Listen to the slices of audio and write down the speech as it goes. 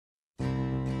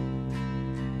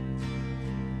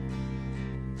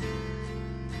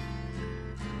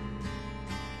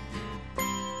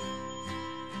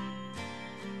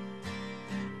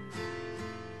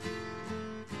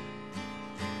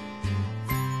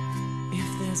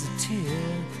there's a tear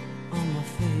on my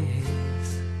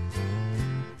face.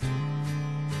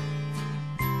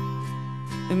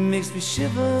 It makes me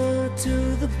shiver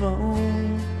to the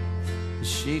bone. It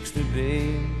shakes me,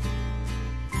 babe.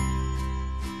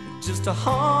 Just a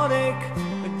heartache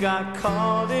that got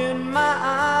caught in my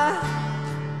eye.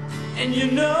 And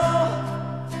you know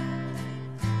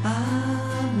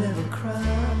I'll never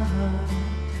cry.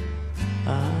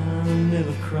 I'll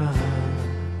never cry.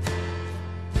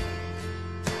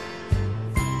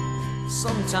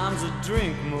 Sometimes I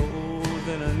drink more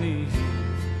than I need,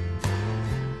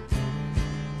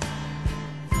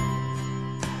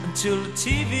 until the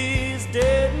TV's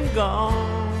dead and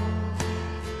gone.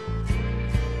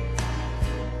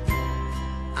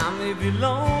 I may be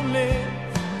lonely,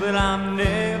 but I'm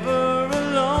never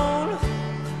alone.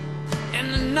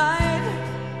 And the night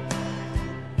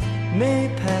may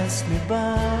pass me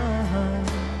by,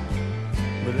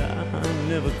 but I'll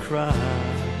never cry.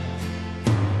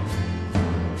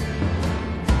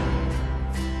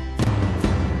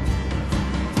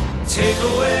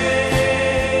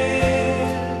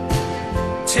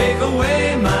 Take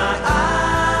away my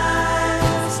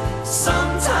eyes.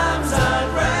 Sometimes I'd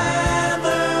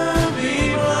rather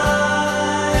be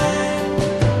blind.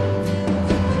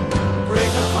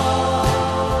 Break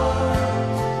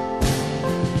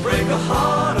a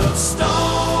heart of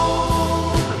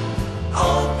stone.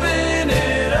 Open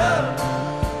it up,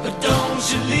 but don't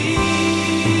you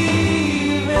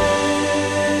leave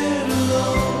it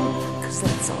alone. 'Cause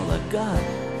that's all I got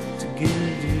to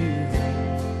give you.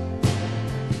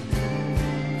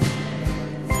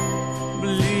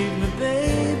 Believe me,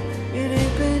 babe, it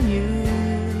ain't been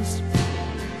used.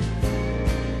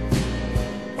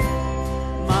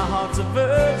 My heart's a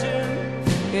virgin,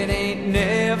 it ain't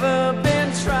never been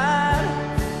tried.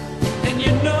 And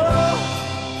you know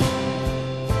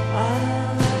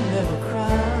I'll never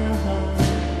cry.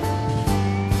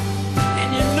 And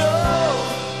you know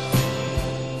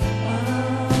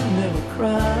I'll never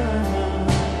cry.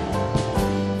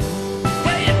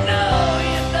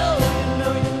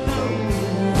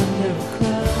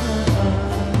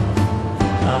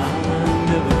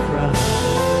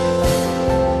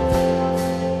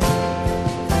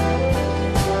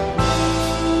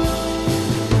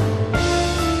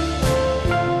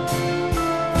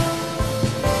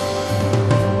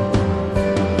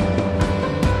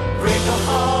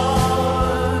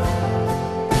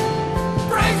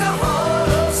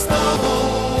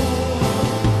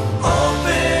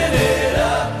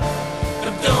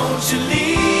 You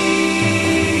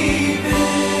leave it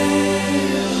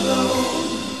alone,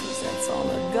 'cause that's all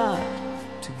I got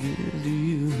to give to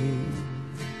you.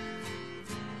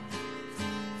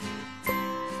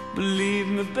 Believe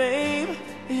me, babe,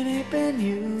 it ain't been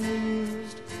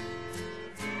used.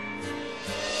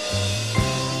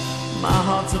 My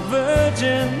heart's a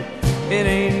virgin, it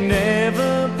ain't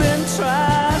never been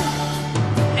tried.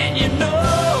 And you know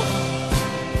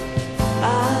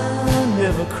I'll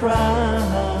never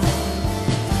cry.